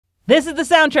This is the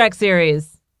soundtrack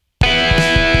series.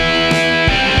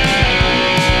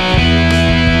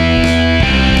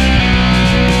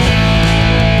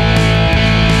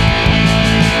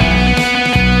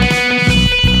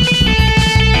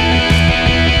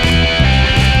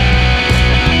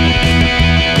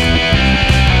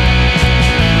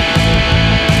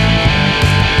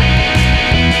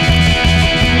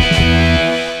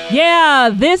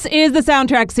 Yeah, this is the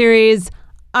soundtrack series.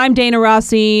 I'm Dana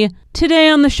Rossi. Today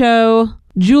on the show,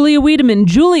 Julia Wiedeman.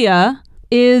 Julia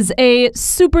is a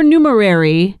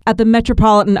supernumerary at the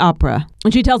Metropolitan Opera.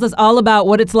 And she tells us all about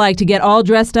what it's like to get all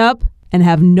dressed up and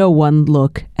have no one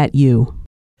look at you.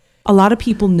 A lot of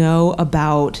people know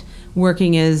about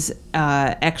working as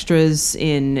extras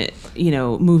in,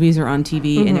 movies or on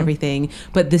TV and everything.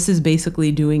 But this is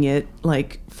basically doing it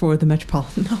like for the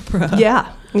Metropolitan Opera.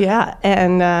 Yeah.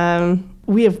 And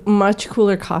we have much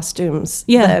cooler costumes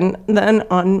than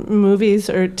on movies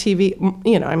or TV,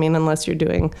 unless you're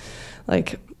doing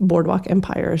like Boardwalk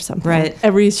Empire or something. Right.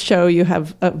 Every show you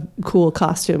have a cool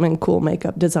costume and cool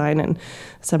makeup design and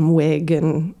some wig.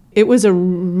 And it was a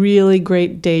really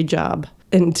great day job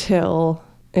until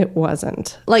it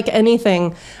wasn't. Like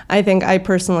anything, I think I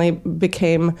personally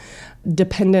became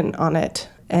dependent on it.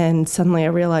 And suddenly I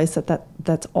realized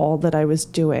that's all that I was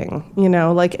doing.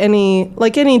 Like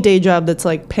any day job that's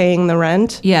like paying the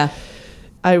rent. Yeah.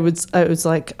 I was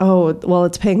like, oh, well,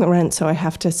 it's paying the rent, so I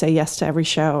have to say yes to every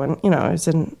show. And, I was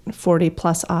in 40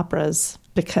 plus operas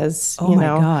because,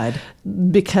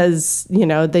 because,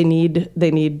 they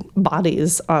need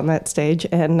bodies on that stage.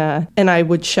 And I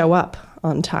would show up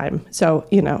on time. So,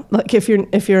 like if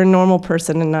you're a normal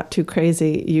person and not too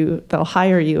crazy, they'll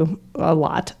hire you a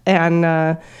lot. And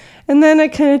then I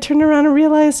kind of turned around and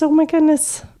realized, oh my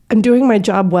goodness, I'm doing my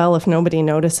job well if nobody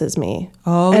notices me.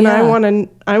 Oh, and yeah.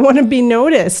 I want to be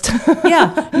noticed.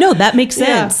 Yeah. No, that makes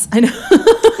sense. Yeah. I know.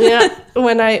 Yeah.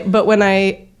 When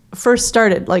I first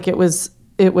started, like it was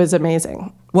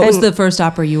amazing. What was the first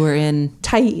opera you were in?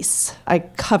 Thais. I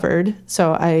covered.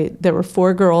 So there were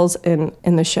 4 girls in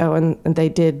the show, and they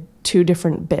did 2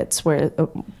 different bits. Where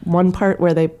one part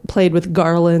where they played with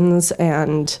garlands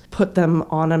and put them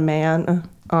on a man,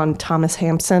 on Thomas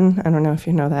Hampson. I don't know if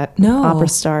you know that opera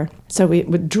star. So we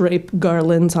would drape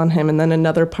garlands on him, and then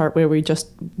another part where we just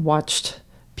watched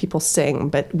people sing.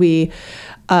 But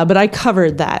I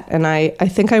covered that, and I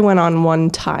think I went on one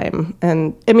time,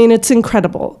 and I mean it's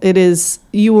incredible. It is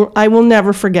I will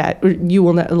never forget. You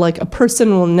will a person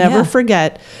will never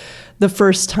forget the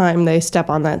first time they step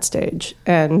on that stage,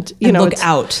 and look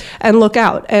out. And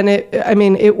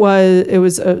it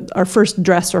was our first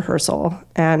dress rehearsal,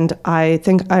 and I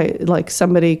think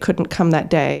somebody couldn't come that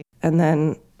day, and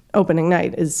then opening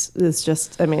night is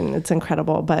just it's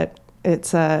incredible, but.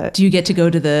 It's Do you get to go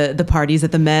to the parties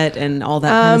at the Met and all that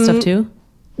kind of stuff too?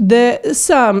 There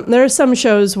are some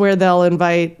shows where they'll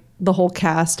invite the whole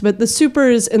cast, but the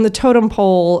supers in the totem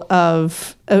pole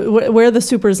of where the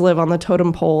supers live on the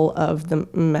totem pole of the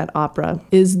Met Opera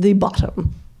is the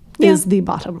bottom. Yeah. Is the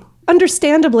bottom.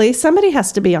 Understandably, somebody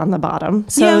has to be on the bottom.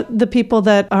 So the people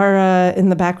that are in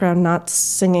the background not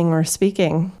singing or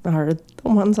speaking are the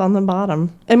ones on the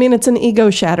bottom. I mean, it's an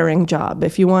ego-shattering job.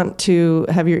 If you want to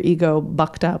have your ego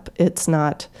bucked up, it's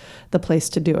not the place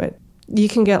to do it. You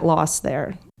can get lost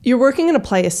there. You're working in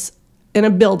a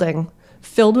building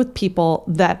filled with people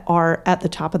that are at the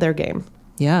top of their game.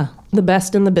 Yeah. The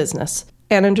best in the business.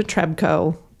 Anna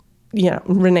Netrebko,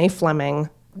 Renee Fleming,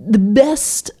 the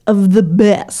best of the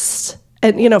best.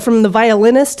 And, from the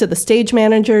violinist to the stage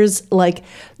managers, like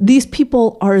these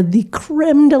people are the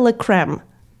creme de la creme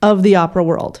of the opera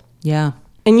world. Yeah.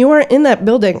 And you are in that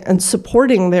building and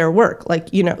supporting their work.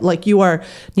 Like you are,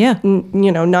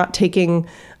 not taking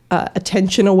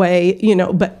attention away,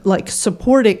 but like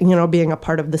supporting, being a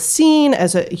part of the scene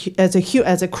as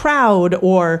a crowd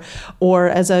or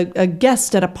as a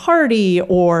guest at a party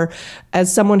or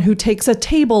as someone who takes a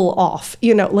table off,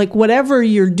 like whatever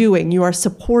you're doing, you are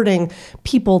supporting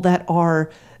people that are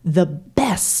the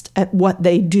best at what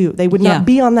they do. They would not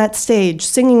be on that stage,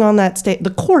 singing on that stage.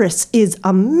 The chorus is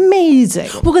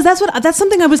amazing. Well, because that's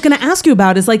something I was going to ask you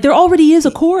about is like there already is a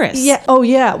chorus. Yeah. Oh,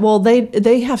 yeah. Well,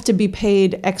 they have to be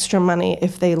paid extra money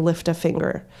if they lift a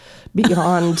finger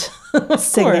beyond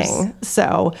singing.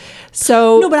 So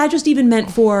no, but I just even meant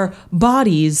for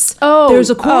bodies. Oh, there's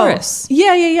a chorus.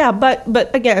 Yeah.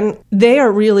 But again, they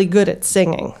are really good at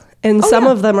singing. And some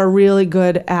of them are really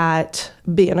good at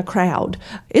being a crowd.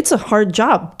 It's a hard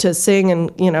job to sing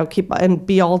and, keep and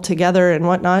be all together and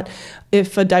whatnot.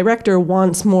 If a director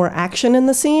wants more action in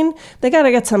the scene, they got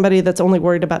to get somebody that's only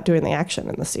worried about doing the action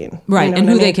in the scene. Right. And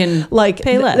who they can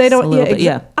pay less. They don't, a little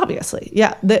bit, obviously.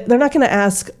 Yeah. They're not going to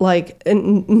ask like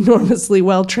an enormously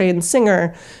well-trained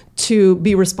singer to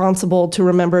be responsible to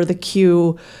remember the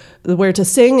cue, where to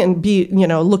sing, and be,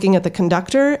 looking at the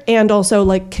conductor, and also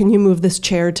like, can you move this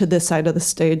chair to this side of the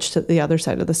stage, to the other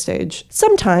side of the stage?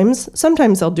 Sometimes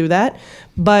they'll do that,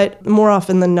 but more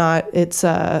often than not, it's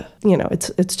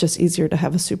it's just easier to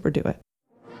have a super do it.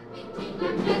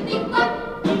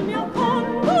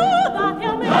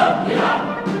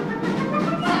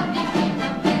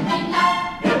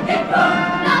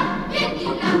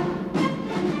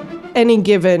 Any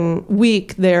given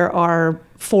week, there are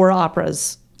 4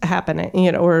 operas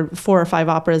happening, or 4 or 5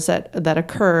 operas that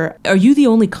occur. Are you the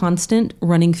only constant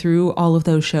running through all of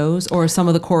those shows, or some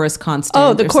of the chorus constant?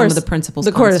 Oh, the chorus. Some of the principals.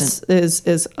 The constant? chorus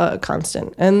is a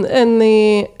constant, and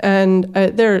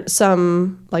there are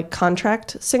some like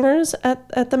contract singers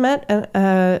at the Met,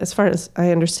 as far as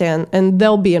I understand, and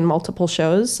they'll be in multiple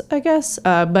shows, I guess.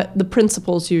 But the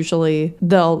principals usually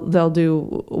they'll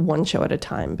do one show at a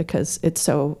time, because it's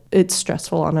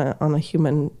stressful on a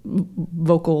human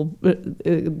vocal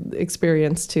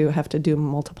experience to have to do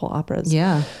multiple operas.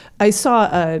 Yeah. I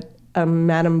saw a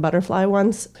Madame Butterfly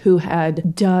once who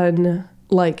had done,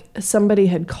 like, somebody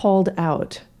had called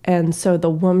out, and so the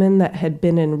woman that had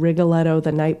been in Rigoletto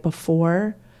the night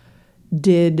before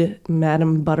did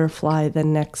Madame Butterfly the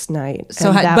next night.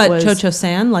 So, but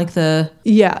Cho-Cho-San, like the...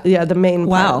 Yeah, the main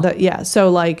wow. part. So,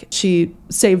 like, she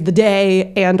saved the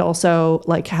day, and also,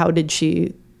 like, how did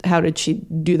she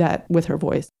do that with her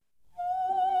voice?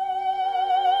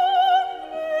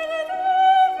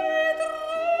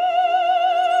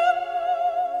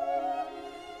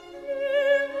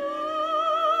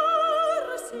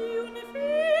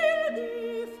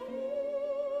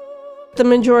 The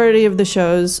majority of the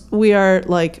shows, we are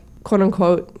like, quote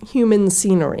unquote, human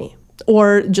scenery,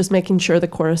 or just making sure the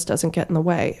chorus doesn't get in the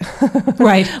way.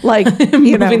 Right. Like,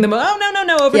 moving them. Oh,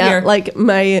 no, over here. Like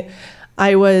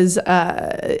I was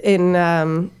in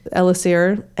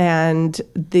Elysir, and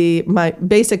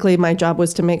my job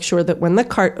was to make sure that when the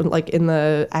cart, like in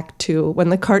the Act 2, when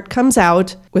the cart comes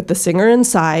out with the singer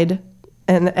inside,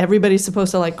 and everybody's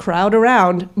supposed to like crowd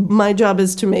around, my job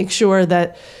is to make sure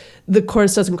that the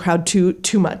chorus doesn't crowd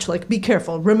too much. Like, be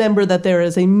careful. Remember that there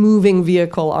is a moving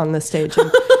vehicle on the stage.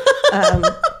 And,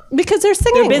 because they're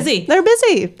singing. They're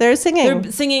busy. They're singing.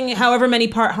 They're singing however many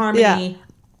part harmony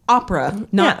opera,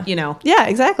 not, Yeah,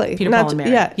 exactly. Peter, Paul, and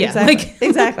Mary. Yeah,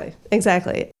 exactly.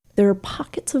 Exactly. There are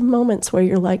pockets of moments where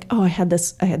you're like, oh, I had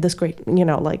this great,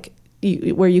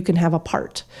 where you can have a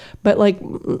part, but like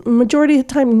majority of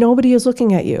the time nobody is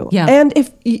looking at you. Yeah. And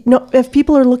if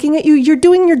people are looking at you, you're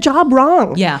doing your job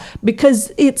wrong. Yeah.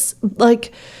 Because it's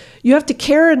like you have to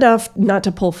care enough not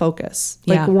to pull focus.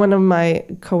 Like one of my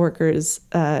coworkers,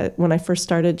 when I first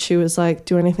started, she was like,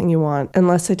 do anything you want.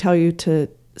 Unless I tell you to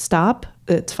stop,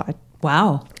 it's fine.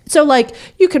 Wow. So like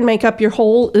you can make up a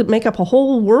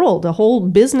whole world, a whole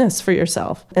business for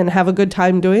yourself, and have a good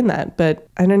time doing that. But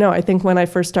I don't know. I think when I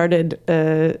first started,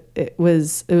 it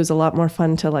was a lot more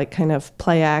fun to like kind of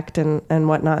play act and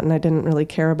whatnot. And I didn't really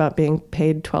care about being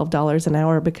paid $12 an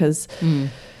hour, because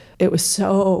it was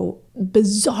so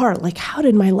bizarre. Like, how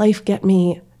did my life get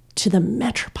me to the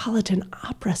Metropolitan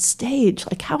Opera stage?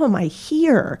 Like, how am I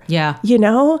here? Yeah.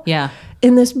 Yeah.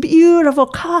 In this beautiful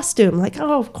costume. Like,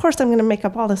 oh, of course I'm going to make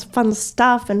up all this fun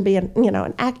stuff and be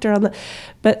an actor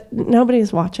but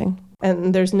nobody's watching.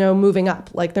 And there's no moving up.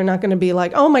 Like, they're not going to be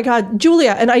like, oh my God,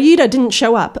 Julia and Aida didn't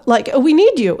show up. Like, we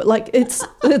need you. Like,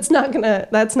 that's not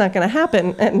gonna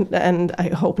happen. And I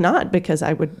hope not, because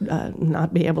I would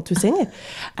not be able to sing it.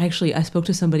 Actually, I spoke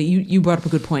to somebody, you brought up a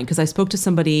good point, because I spoke to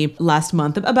somebody last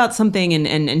month about something,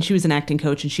 and she was an acting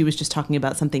coach, and she was just talking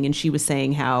about something, and she was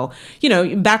saying how,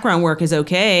 background work is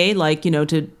okay, like,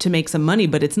 to make some money,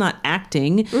 but it's not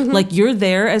acting. Mm-hmm. Like, you're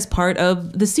there as part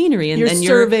of the scenery, and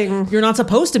you're not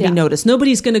supposed to be noticed.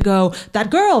 Nobody's going to go, that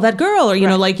girl, or,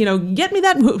 get me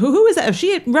that. Who is that? Is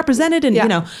she represented?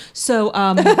 And, so.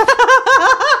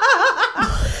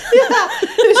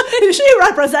 Is she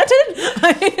represented?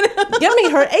 Get me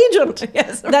her agent.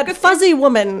 Yes, that fuzzy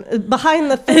woman behind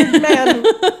the third man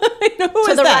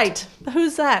to the right.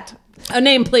 Who's that? A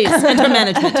name, please. Enter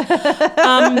management.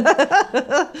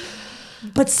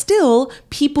 But still,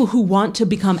 people who want to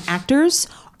become actors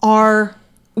are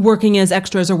working as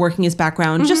extras or working as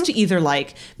background, just to either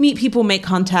like meet people, make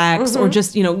contacts, or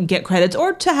just, get credits,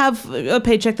 or to have a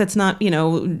paycheck that's not,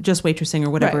 just waitressing or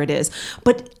whatever it is.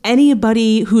 But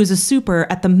anybody who is a super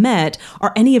at the Met,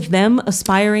 are any of them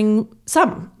aspiring?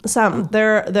 Some.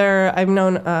 There. I've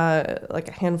known like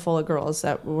a handful of girls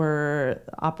that were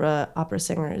opera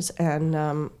singers,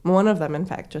 and one of them, in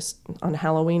fact, just on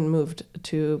Halloween moved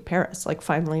to Paris. Like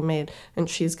finally made, and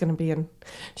she's going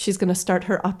to start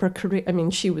her opera career. I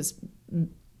mean, she was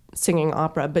singing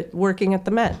opera, but working at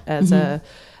the Met as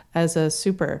a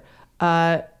super.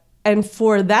 And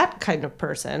for that kind of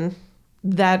person,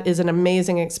 that is an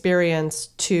amazing experience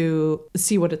to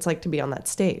see what it's like to be on that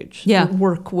stage. Yeah.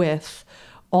 Work with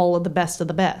all of the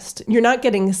best. You're not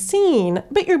getting seen,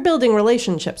 but you're building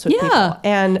relationships with people.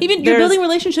 And even you're building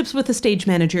relationships with a stage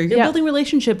manager. You're building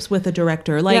relationships with a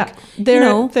director. Like,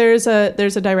 there's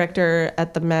a director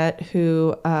at the Met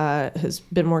who has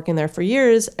been working there for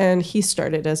years, and he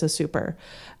started as a super.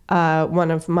 One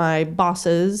of my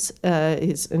bosses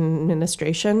is in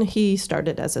administration. He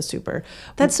started as a super.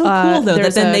 That's so cool, though.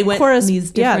 That then they went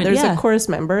these different. There's a chorus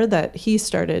member that he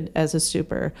started as a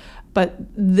super. But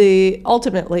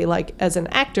ultimately, like as an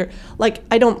actor, like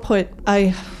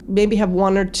I maybe have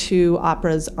one or two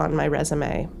operas on my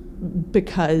resume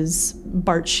because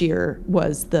Bart Shear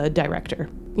was the director.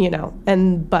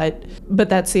 But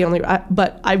that's the only.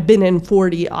 But I've been in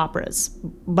 40 operas,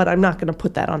 but I'm not going to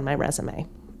put that on my resume.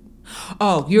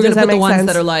 Oh, you're going to put the ones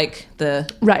that are like the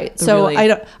right. The so really...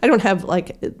 I don't have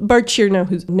like Bart Shear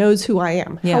knows who I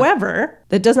am. Yeah. However,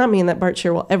 that does not mean that Bart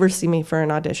Shear will ever see me for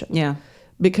an audition. Yeah,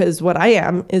 because what I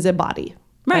am is a body.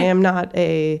 Right. I am not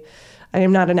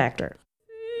an actor.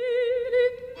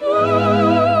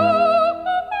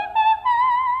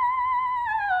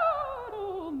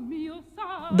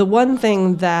 The one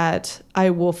thing that I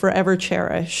will forever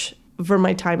cherish for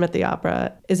my time at the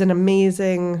opera is an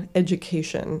amazing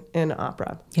education in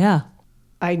opera. Yeah.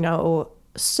 I know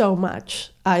so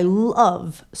much. I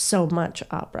love so much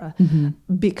opera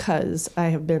because I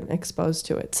have been exposed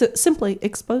to it. Simply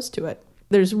exposed to it.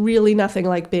 There's really nothing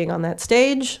like being on that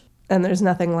stage, and there's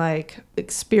nothing like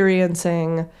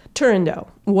experiencing Turandot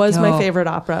was my favorite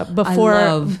opera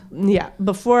before.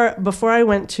 Before I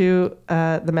went to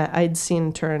the Met, I'd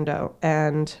seen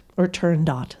Turandot or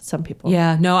Turandot. Some people.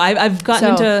 Yeah, no, I've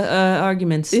gotten into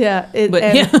arguments. Yeah,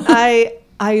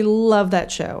 I love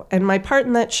that show, and my part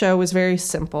in that show was very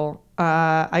simple.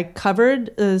 I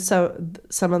covered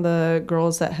some of the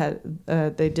girls that had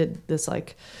they did this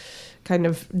like kind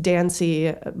of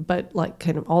dancey, but like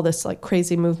kind of all this like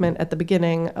crazy movement at the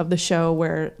beginning of the show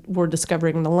where we're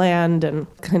discovering the land and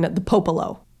kind of the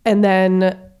popolo. And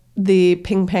then the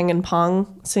ping pong and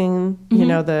pong scene,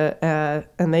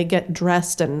 and they get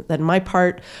dressed, and then my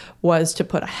part was to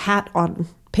put a hat on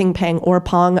ping pong or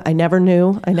pong. I never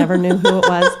knew who it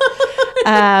was.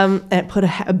 And put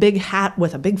a big hat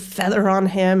with a big feather on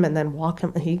him, and then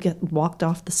he walked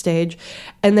off the stage.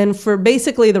 And then for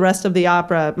basically the rest of the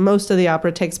opera, most of the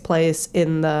opera takes place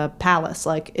in the palace,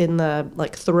 like in the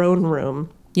throne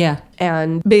room. Yeah.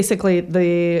 And basically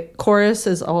the chorus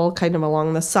is all kind of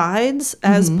along the sides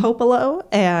as popolo,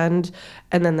 and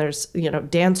then there's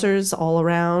dancers all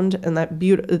around, and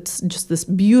it's just this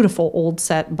beautiful old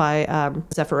set by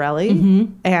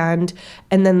Zeffirelli, and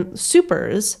then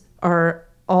supers are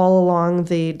all along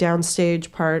the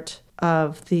downstage part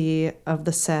of the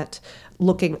set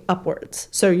looking upwards.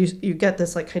 So you get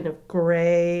this like kind of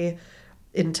gray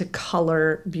into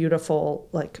color, beautiful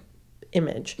like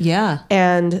image. Yeah.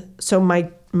 And so my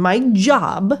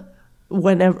job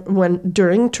when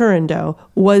during Turandot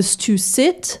was to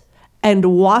sit and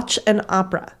watch an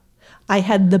opera. I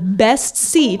had the best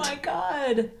seat. Oh my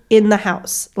God. In the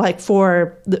house, like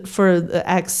for the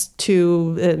acts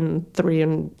 2 and 3,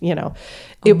 and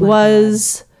it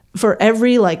was for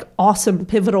every like awesome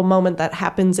pivotal moment that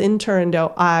happens in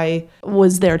Turandot, I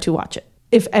was there to watch it.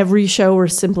 If every show were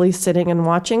simply sitting and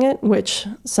watching it, which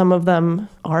some of them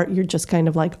are, you're just kind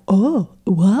of like, oh,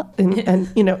 what? And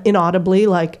inaudibly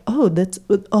like, oh, that's,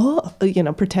 oh,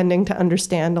 pretending to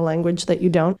understand a language that you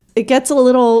don't. It gets a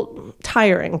little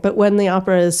tiring, but when the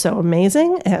opera is so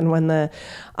amazing and when the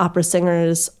opera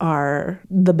singers are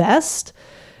the best,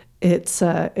 it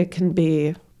can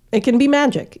be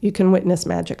magic. You can witness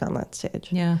magic on that stage.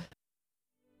 Yeah.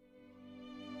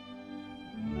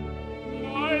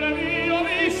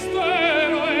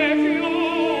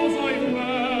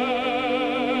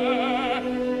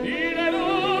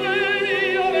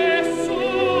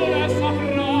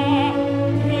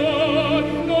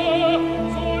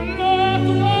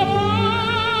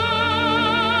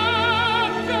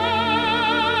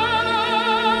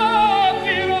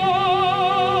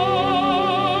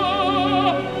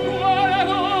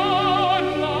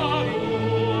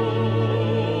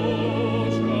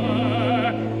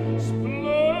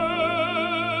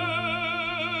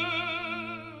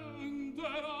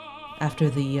 after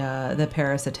the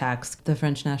Paris attacks, the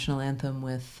French national anthem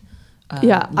with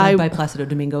led by Placido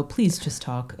Domingo. Please just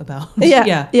talk about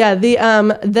yeah.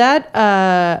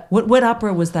 What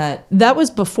opera was that? That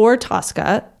was before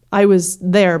Tosca. I was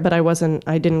there, but I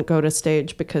didn't go to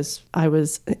stage because I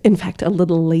was, in fact, a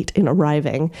little late in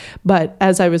arriving. But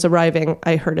as I was arriving,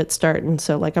 I heard it start. And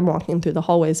so I'm walking through the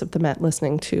hallways of the Met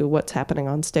listening to what's happening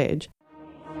on stage.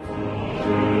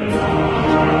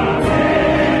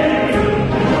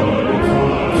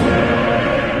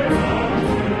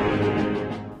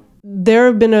 There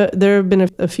have been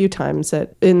a few times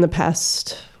that in the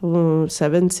past 8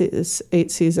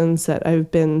 seasons that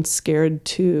I've been scared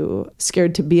to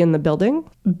be in the building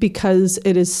because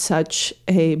it is such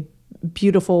a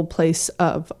beautiful place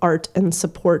of art and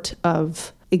support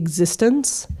of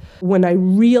existence. When I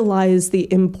realize the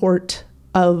import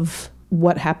of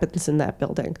what happens in that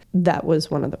building, that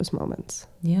was one of those moments.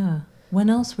 Yeah.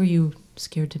 When else were you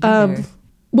scared to be there?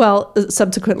 Well,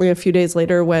 subsequently, a few days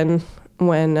later, when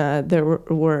there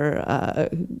were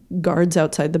guards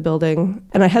outside the building.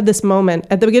 And I had this moment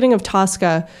at the beginning of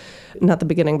Tosca, not the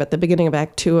beginning, but the beginning of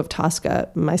Act 2 of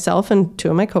Tosca, myself and 2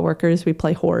 of my coworkers, we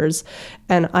play horrors.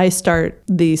 And I start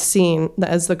the scene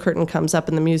as the curtain comes up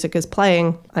and the music is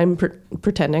playing. I'm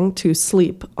pretending to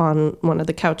sleep on one of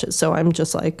the couches. So I'm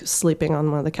just sleeping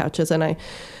on one of the couches.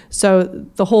 So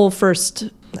the whole first,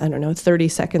 30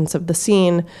 seconds of the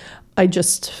scene, I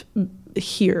just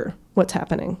hear what's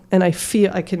happening, and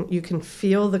you can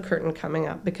feel the curtain coming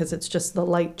up because it's just the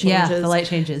light changes. Yeah, the light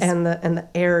changes, and the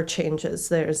air changes.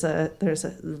 There's a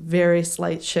very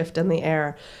slight shift in the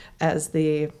air as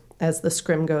the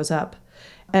scrim goes up,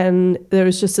 and there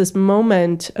was just this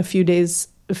moment a few days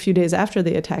after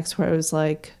the attacks where I was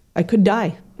like, I could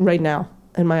die right now,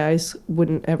 and my eyes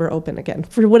wouldn't ever open again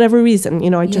for whatever reason.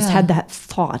 I just had that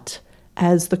thought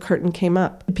as the curtain came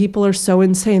up. People are so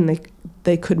insane;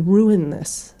 they could ruin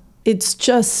this.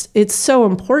 It's so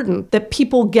important that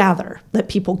people gather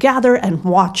and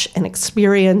watch and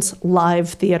experience live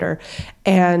theater.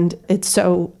 And it's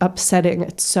so upsetting.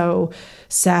 It's so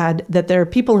sad that there are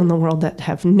people in the world that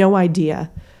have no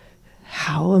idea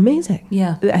how amazing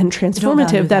and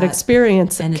transformative that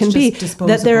experience can be.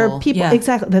 That there are people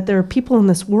that there are people in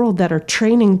this world that are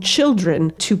training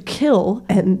children to kill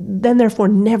and then therefore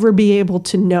never be able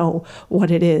to know what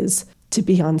it is to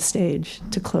be on stage,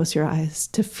 to close your eyes,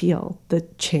 to feel the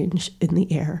change in the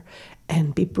air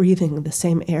and be breathing the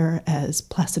same air as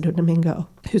Placido Domingo,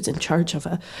 who's in charge of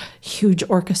a huge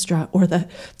orchestra, or the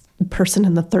person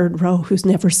in the third row who's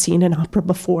never seen an opera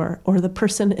before, or the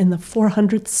person in the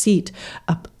 400th seat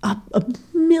up a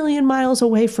million miles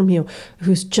away from you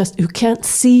who can't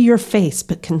see your face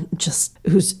but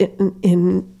who's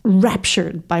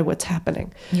enraptured by what's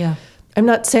happening. Yeah. I'm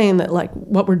not saying that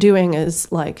what we're doing is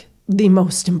the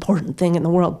most important thing in the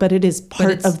world, but it is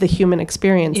part of the human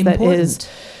experience. Important.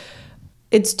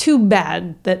 It's too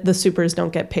bad that the supers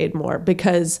don't get paid more,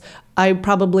 because I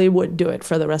probably would do it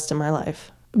for the rest of my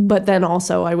life. But then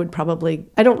also I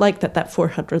don't like that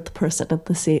 400th person in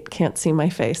the seat can't see my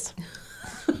face.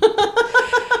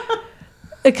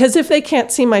 Because if they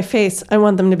can't see my face, I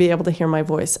want them to be able to hear my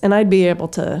voice, and I'd be able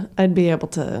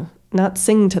to not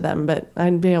sing to them, but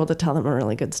I'd be able to tell them a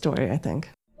really good story, I think.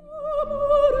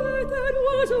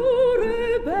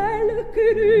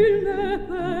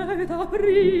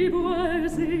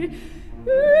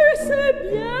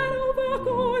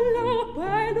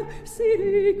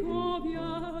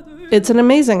 It's an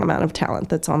amazing amount of talent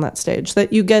that's on that stage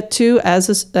that you get to as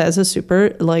a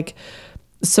super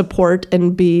support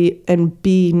and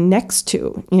be next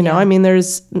to. I mean,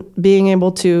 there's being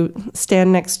able to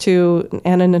stand next to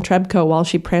Anna Netrebko while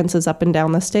she prances up and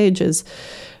down the stage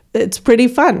it's pretty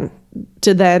fun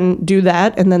to then do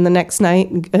that, and then the next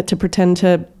night to pretend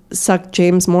to suck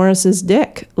James Morris's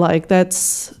dick.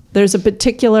 There's a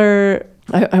particular,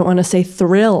 I want to say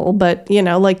thrill, but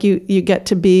you get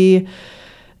to be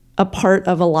a part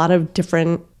of a lot of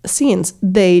different scenes.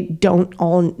 They don't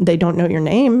know your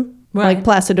name. Right.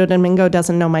 Placido Domingo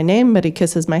doesn't know my name, but he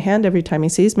kisses my hand every time he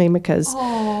sees me because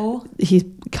he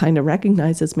kind of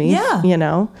recognizes me.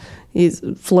 Yeah. He's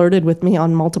flirted with me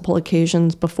on multiple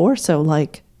occasions before, so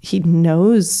he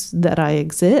knows that I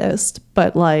exist,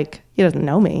 but he doesn't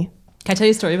know me. Can I tell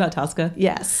you a story about Tosca?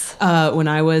 Yes. When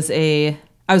I was a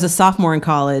sophomore in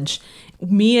college,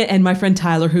 me and my friend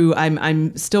Tyler, who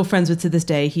I'm still friends with to this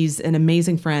day, he's an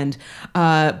amazing friend.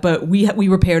 But we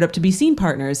were paired up to be scene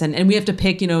partners, and we have to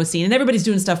pick, a scene, and everybody's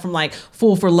doing stuff from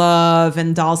Fool for Love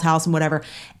and Doll's House and whatever.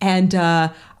 And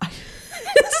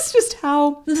this is just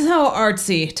how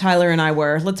artsy Tyler and I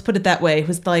were. Let's put it that way. It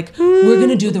was like, we're going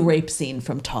to do the rape scene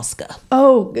from Tosca.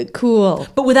 Oh, cool.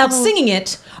 But without singing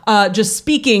it, just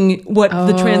speaking what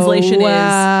the translation is.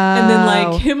 And then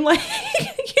like him like,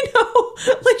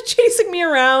 like chasing me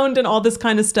around and all this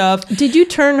kind of stuff. Did you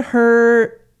turn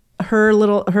her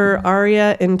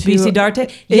aria into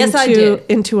Visidarte? Yes, I did.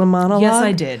 Into a monologue? Yes,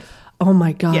 I did. Oh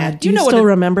my God. Yeah. Do you still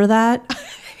remember that?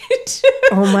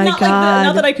 Oh my God.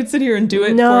 Not that I could sit here and do it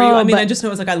for you. I mean, I just know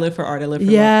it's like, I live for art. I live for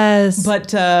yes. love.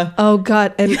 But oh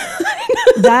God. And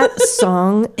that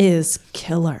song is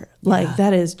killer. Like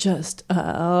that is just,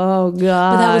 oh God.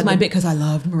 But that was my bit because I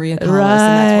loved Maria Callas, and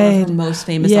that's one of her most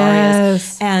famous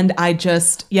arias. And I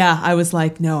just, I was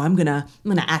like, no, I'm gonna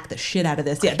act the shit out of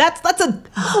this. Yeah, that's a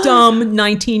dumb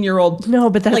 19-year-old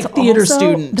no, but that's like theater also,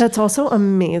 student. That's also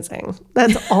amazing.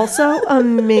 That's also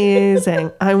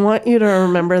amazing. I want you to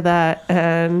remember that.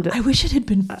 And I wish it had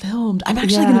been filmed. I'm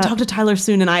actually gonna talk to Tyler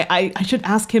soon, and I should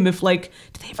ask him if like,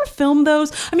 did they ever film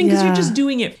those? I mean, because you're just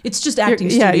doing it. It's just acting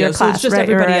studio, your class, so it's just right,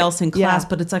 everybody right. else in class.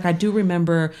 But it's like, I do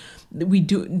remember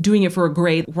doing it for a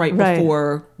grade right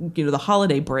before the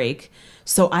holiday break.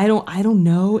 So I don't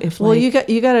know if you got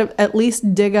to at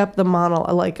least dig up the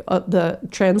the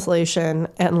translation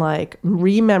and like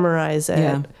rememorize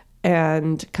it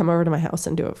and come over to my house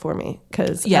and do it for me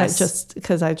because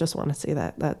I just want to see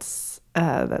that. That's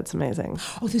amazing.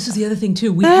 Oh, this is the other thing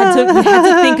too. We had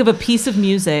to think of a piece of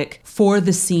music for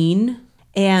the scene.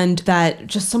 And that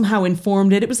just somehow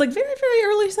informed it. It was like very, very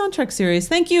early soundtrack series.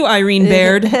 Thank you, Irene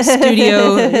Baird,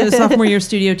 sophomore year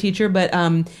studio teacher. But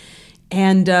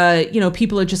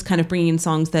people are just kind of bringing in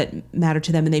songs that matter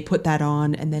to them, and they put that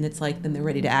on, and then it's like, then they're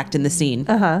ready to act in the scene.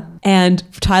 And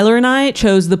Tyler and I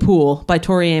chose "The Pool" by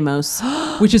Tori Amos,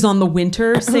 which is on the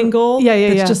Winter single.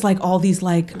 It's just like all these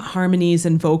like harmonies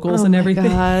and vocals and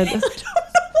everything. God.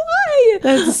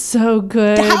 That's so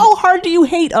good. How hard do you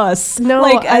hate us? No,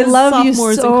 like, I love you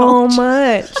so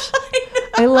much.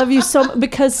 I love you so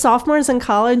because sophomores in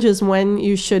college is when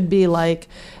you should be like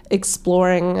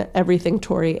exploring everything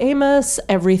Tori Amos,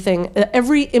 every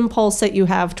impulse that you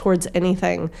have towards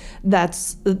anything.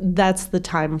 That's the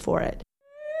time for it.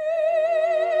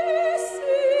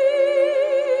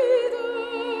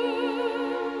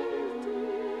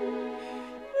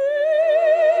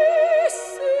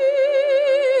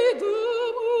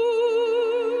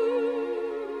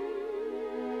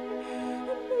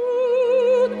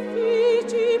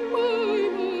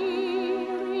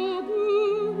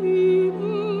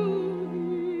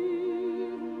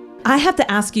 I have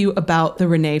to ask you about the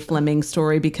Renee Fleming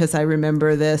story because I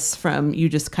remember this from you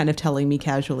just kind of telling me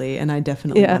casually, and I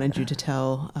definitely wanted you to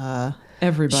tell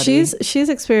everybody. She's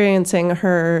experiencing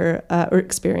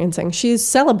she's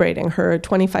celebrating her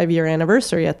 25-year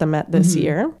anniversary at the Met this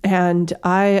year, and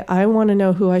I want to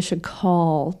know who I should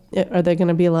call. Are they going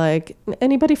to be like,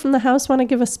 anybody from the house want to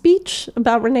give a speech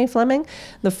about Renee Fleming?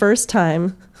 The first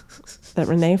time that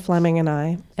Renee Fleming and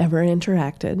I ever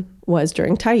interacted was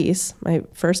during Thais, my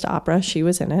first opera. She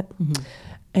was in it.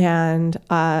 And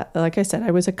like I said,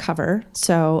 I was a cover,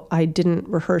 so I didn't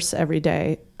rehearse every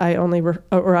day. I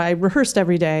rehearsed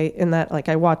every day in that, like,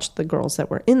 I watched the girls that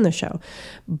were in the show.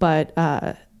 But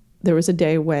there was a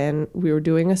day when we were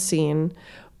doing a scene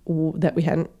that we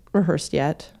hadn't rehearsed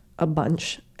yet, a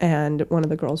bunch, and one of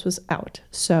the girls was out.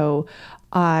 So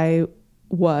I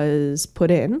was put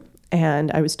in,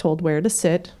 and I was told where to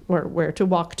sit, or where to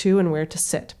walk to, and where to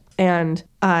sit. And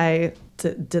I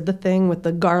did the thing with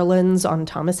the garlands on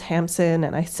Thomas Hampson,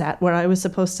 and I sat where I was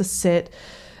supposed to sit.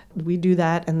 We do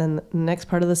that, and then the next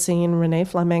part of the scene, Renee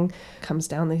Fleming comes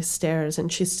down these stairs, and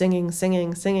she's singing, stops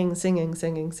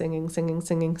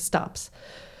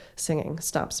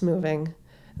moving,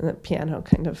 and the piano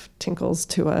kind of tinkles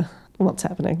to what's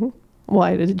happening?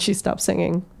 Why did she stop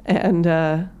singing? And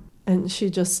she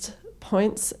just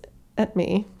points at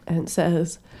me and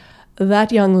says,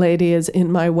 "That young lady is in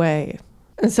my way."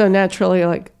 And so naturally,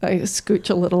 like, I scooch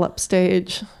a little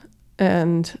upstage,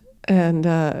 and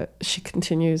she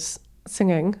continues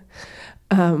singing.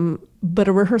 But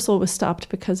a rehearsal was stopped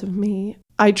because of me.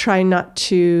 I try not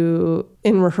to,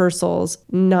 in rehearsals,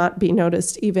 not be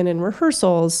noticed even in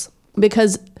rehearsals,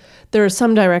 because there are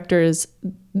some directors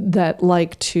that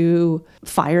like to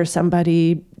fire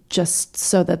somebody just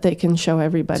so that they can show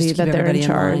everybody that they're in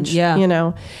charge, you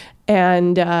know?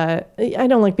 And I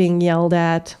don't like being yelled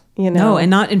at, you know? No, and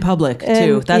not in public,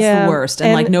 too. That's the worst.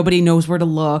 And like, nobody knows where to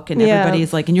look, and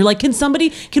everybody's like, and you're like, can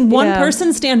one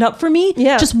person stand up for me?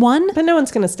 Yeah. Just one? But no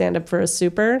one's going to stand up for a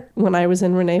super. When I was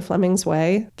in Renee Fleming's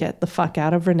way, get the fuck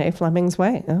out of Renee Fleming's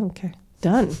way. Oh, okay.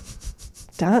 Done.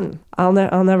 I'll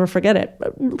never forget it.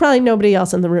 Probably nobody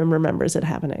else in the room remembers it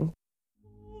happening.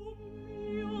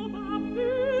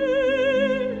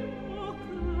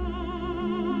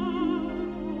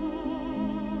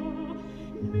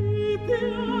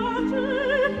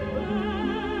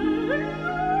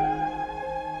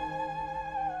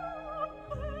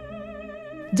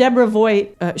 Deborah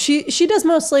Voigt, she does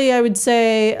mostly, I would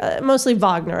say, mostly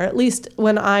Wagner. At least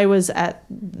when I was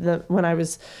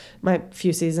my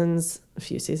few seasons,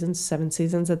 7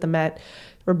 seasons at the Met,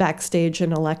 were backstage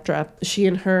in Elektra. She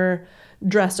and her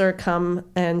dresser come,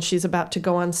 and she's about to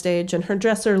go on stage, and her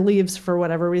dresser leaves for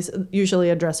whatever reason. Usually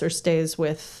a dresser stays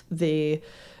with the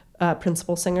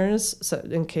principal singers, so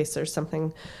in case there's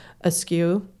something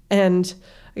askew. And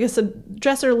I guess the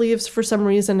dresser leaves for some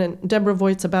reason, and Deborah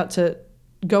Voigt's about to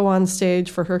go on stage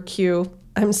for her cue.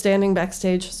 I'm standing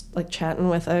backstage, just like chatting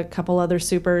with a couple other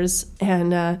supers,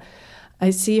 and I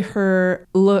see her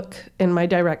look in my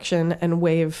direction and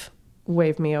wave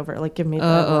me over, like give me the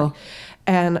look.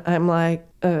 And I'm like,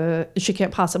 she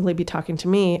can't possibly be talking to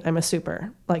me. I'm a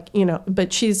super, like,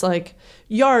 but she's like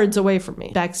yards away from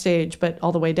me backstage, but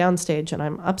all the way downstage, and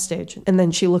I'm upstage. And then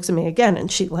she looks at me again,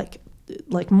 and she like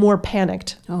more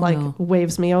panicked,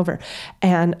 waves me over.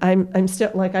 And I'm still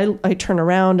like, I turn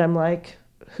around. I'm like,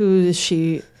 who is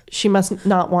she? She must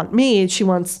not want me. She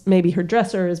wants, maybe her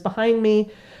dresser is behind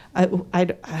me. I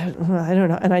don't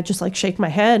know. And I just like shake my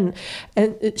head,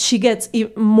 and she gets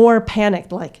even more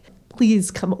panicked, like, please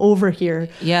come over here.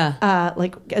 Yeah.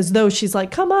 Like as though she's like,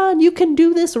 come on, you can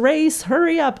do this race.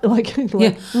 Hurry up. Like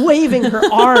waving her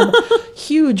arm,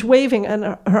 huge waving, and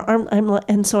her arm.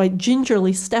 And so I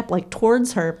gingerly step like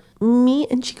towards her, me,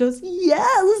 and she goes,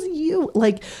 yes, you,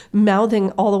 like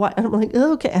mouthing all the while. And I'm like,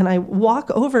 okay. And I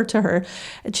walk over to her,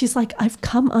 and she's like, I've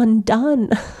come undone.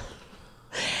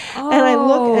 And I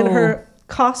look, and her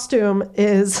costume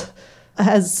has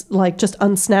like just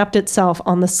unsnapped itself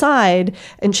on the side,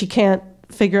 and she can't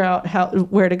figure out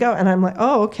where to go. And I'm like,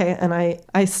 oh, okay. And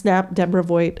I snap Deborah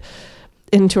Voigt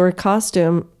into her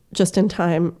costume just in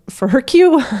time for her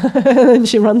cue. And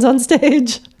she runs on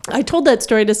stage. I told that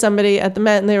story to somebody at the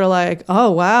Met, and they were like,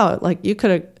 oh, wow, like you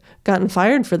could have gotten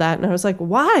fired for that. And I was like,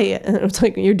 why? And it was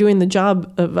like, you're doing the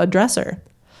job of a dresser.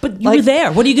 But you were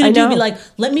there. What are you going to do? Be like,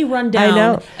 let me run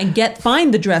down and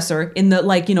find the dresser in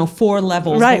the 4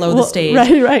 levels below the stage.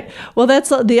 Right. Well,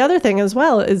 that's the other thing as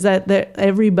well, is that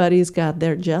everybody's got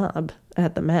their job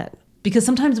at the Met. Because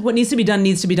sometimes what needs to be done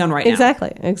right now.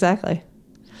 Exactly. And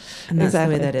that's the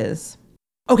way that is.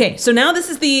 Okay, so now this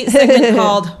is the segment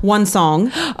called One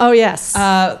Song. Oh, yes.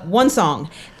 One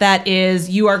song. That is,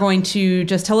 you are going to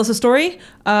just tell us a story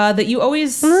that you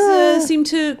always seem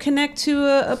to connect to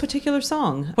a particular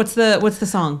song. What's the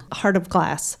song? Heart of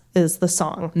Glass is the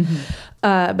song.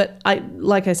 Mm-hmm. But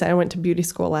like I said, I went to beauty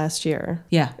school last year.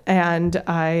 Yeah. And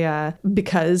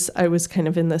because I was kind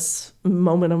of in this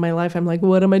moment of my life, I'm like,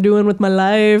 what am I doing with my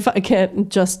life? I can't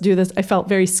just do this. I felt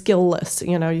very skillless.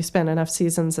 You spend enough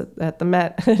seasons at the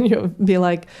Met, and you'll be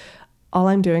like, all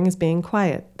I'm doing is being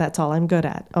quiet. That's all I'm good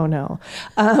at. Oh, no.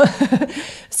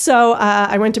 So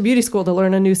I went to beauty school to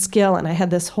learn a new skill, and I had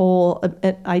this whole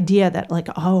idea that like,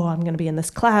 oh, I'm going to be in this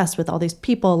class with all these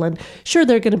people, and sure,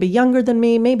 they're going to be younger than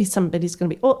me. Maybe somebody's going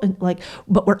to be old,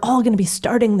 but we're all going to be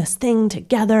starting this thing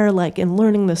together, like, and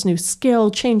learning this new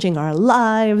skill, changing our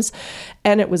lives.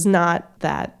 And it was not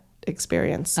that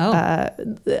experience.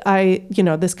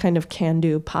 This kind of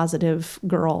can-do positive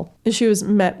girl. She was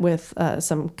met with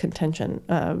some contention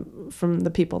from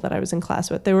the people that I was in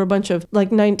class with. They were a bunch of like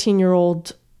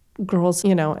 19-year-old girls,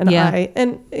 no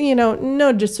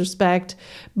disrespect,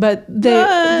 but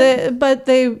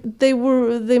they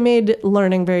made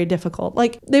learning very difficult.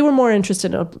 Like, they were more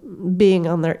interested in being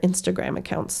on their Instagram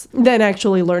accounts than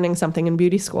actually learning something in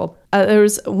beauty school. There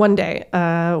was one day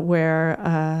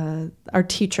where our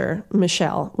teacher,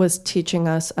 Michelle, was teaching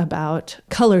us about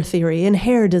color theory and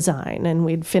hair design, and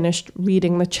we'd finished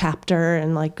reading the chapter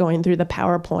and like going through the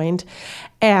PowerPoint,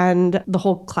 and the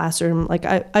whole classroom, like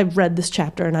I've read this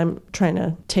chapter and I'm trying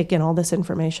to take in all this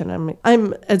information.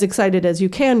 I'm as excited as you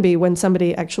can be when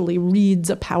somebody actually reads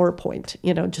a PowerPoint,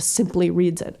 just simply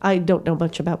reads it. I don't know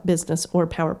much about business or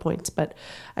PowerPoints, but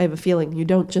I have a feeling you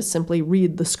don't just simply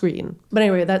read the screen. But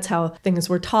anyway, that's how things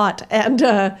were taught. And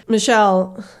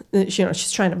Michelle,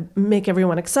 she's trying to make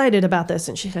everyone excited about this.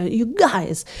 And she said, you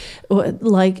guys,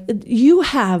 like, you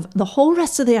have the whole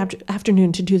rest of the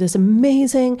afternoon to do this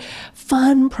amazing,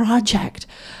 fun project.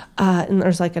 And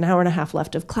there's like an hour and a half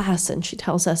left of class. And she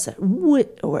tells us that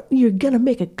you're going to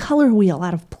make a color wheel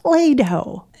out of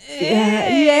Play-Doh.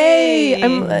 Yay!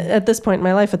 I'm, at this point in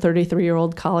my life, a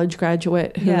 33-year-old college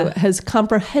graduate who has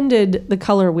comprehended the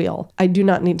color wheel. I do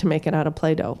not need to make it out of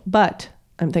Play-Doh. But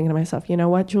I'm thinking to myself, you know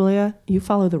what, Julia? You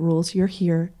follow the rules. You're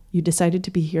here. You decided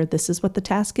to be here. This is what the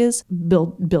task is.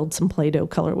 Build some Play-Doh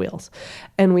color wheels.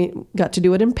 And we got to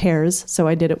do it in pairs. So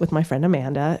I did it with my friend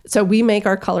Amanda. So we make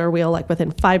our color wheel like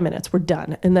within 5 minutes. We're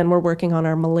done. And then we're working on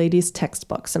our Milady's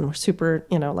textbooks. And we're super,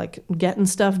 like getting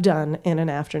stuff done in an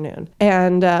afternoon.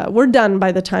 And we're done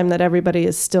by the time that everybody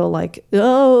is still like,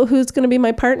 oh, who's going to be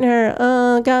my partner?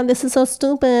 Oh, God, this is so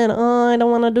stupid. Oh, I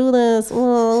don't want to do this.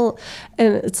 Oh.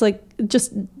 And it's like,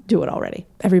 just do it already.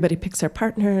 Everybody picks their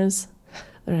partners.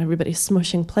 Everybody's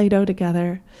smushing Play-Doh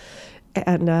together.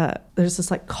 And there's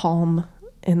this like calm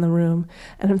in the room.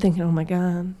 And I'm thinking, oh my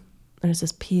God, there's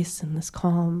this peace and this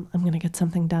calm. I'm going to get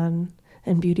something done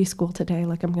in beauty school today.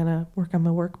 Like I'm going to work on my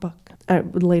workbook. I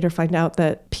would later find out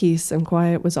that peace and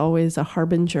quiet was always a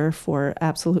harbinger for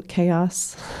absolute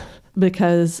chaos.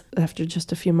 Because after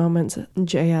just a few moments,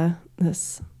 Jaya,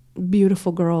 this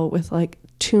beautiful girl with like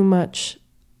too much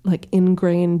like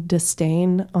ingrained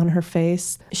disdain on her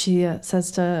face, she says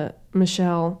to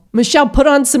Michelle, put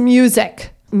on some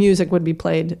music. Music would be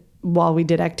played while we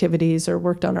did activities or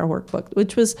worked on our workbook,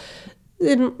 which was,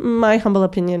 in my humble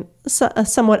opinion, a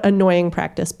somewhat annoying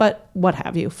practice, but what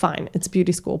have you, fine. It's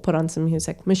beauty school, put on some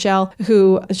music. Michelle,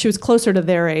 she was closer to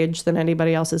their age than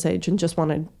anybody else's age and just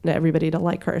wanted everybody to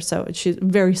like her. So she's a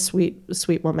very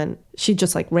sweet woman. She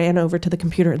just like ran over to the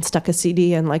computer and stuck a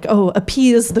CD and like,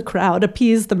 appease the crowd,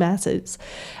 appease the masses.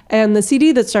 And the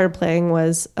CD that started playing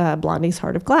was Blondie's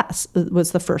Heart of Glass. It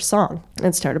was the first song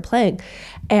and started playing.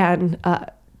 And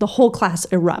the whole class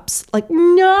erupts. Like,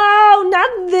 no, not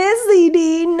this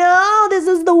CD. No, this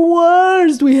is the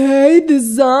worst. We hate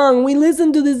this song. We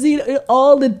listen to this CD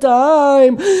all the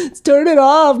time. Turn it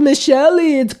off. Michelle,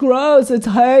 it's gross. It's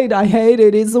hate. I hate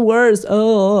it. It's the worst.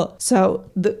 Oh. So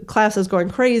the class is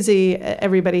going crazy.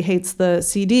 Everybody hates the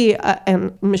CD.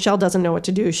 And Michelle doesn't know what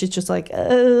to do. She's just like,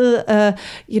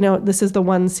 this is the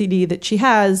one CD that she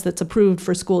has that's approved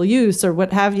for school use or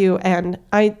what have you. And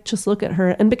I just look at her.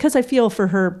 And because I feel for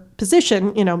her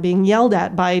position, being yelled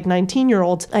at by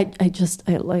 19-year-olds, I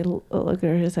look at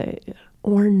her and say,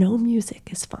 or no music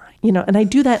is fine, and I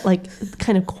do that like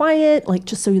kind of quiet, like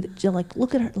just so that you like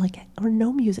look at her like, or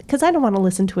no music, because I don't want to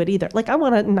listen to it either. Like I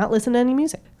want to not listen to any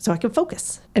music so I can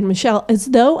focus. And Michelle, as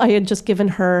though I had just given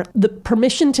her the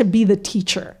permission to be the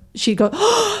teacher, she goes,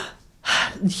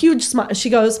 huge smile. She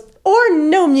goes, or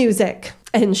no music.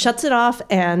 And shuts it off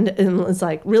and is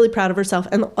like really proud of herself.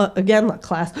 And again, the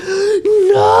class,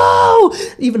 no,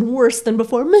 even worse than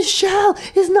before. Michelle,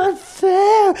 it's not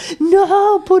fair.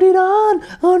 No, put it on.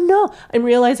 Oh no. I'm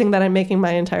realizing that I'm making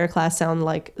my entire class sound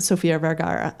like Sofia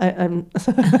Vergara. I'm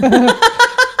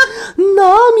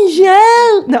no,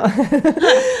 Michelle.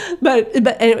 No.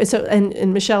 but anyway, so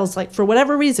and Michelle's like, for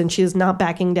whatever reason, she is not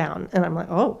backing down. And I'm like,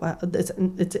 oh, wow,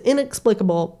 it's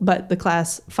inexplicable. But the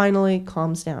class finally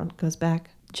calms down, goes back.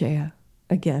 Jaya,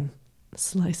 again,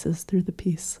 slices through the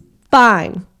piece.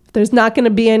 Fine. If there's not going to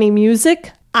be any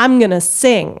music, I'm going to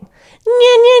sing.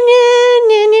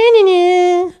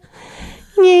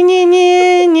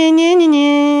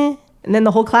 And then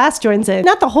the whole class joins in.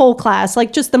 Not the whole class,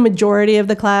 like just the majority of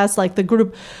the class, like the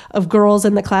group of girls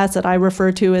in the class that I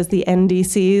refer to as the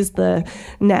NDCs, the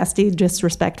nasty,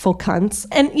 disrespectful cunts.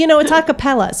 And, it's a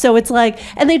cappella. So it's like,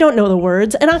 and they don't know the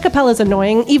words. And a cappella is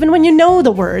annoying even when you know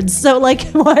the words. So like,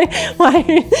 why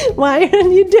are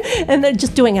you and they're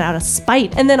just doing it out of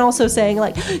spite. And then also saying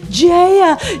like,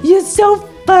 Jaya, you're so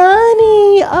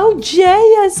funny. Oh,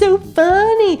 Jaya, so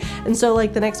funny. And so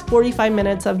like the next 45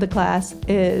 minutes of the class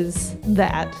is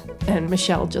that. And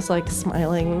Michelle just like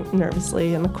smiling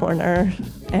nervously in the corner.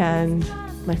 And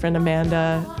my friend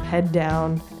Amanda, head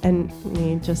down. And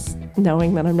me just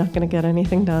knowing that I'm not going to get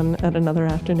anything done at another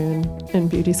afternoon in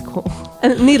beauty school.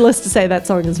 And needless to say, that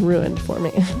song is ruined for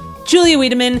me. Julia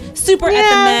Wiedeman, super at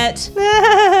the Met,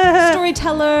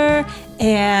 storyteller,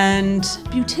 and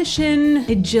beautician,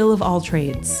 a Jill of all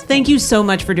trades. Thank you so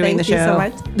much for doing the show.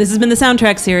 Thank you so much. This has been the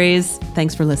Soundtrack Series.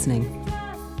 Thanks for listening.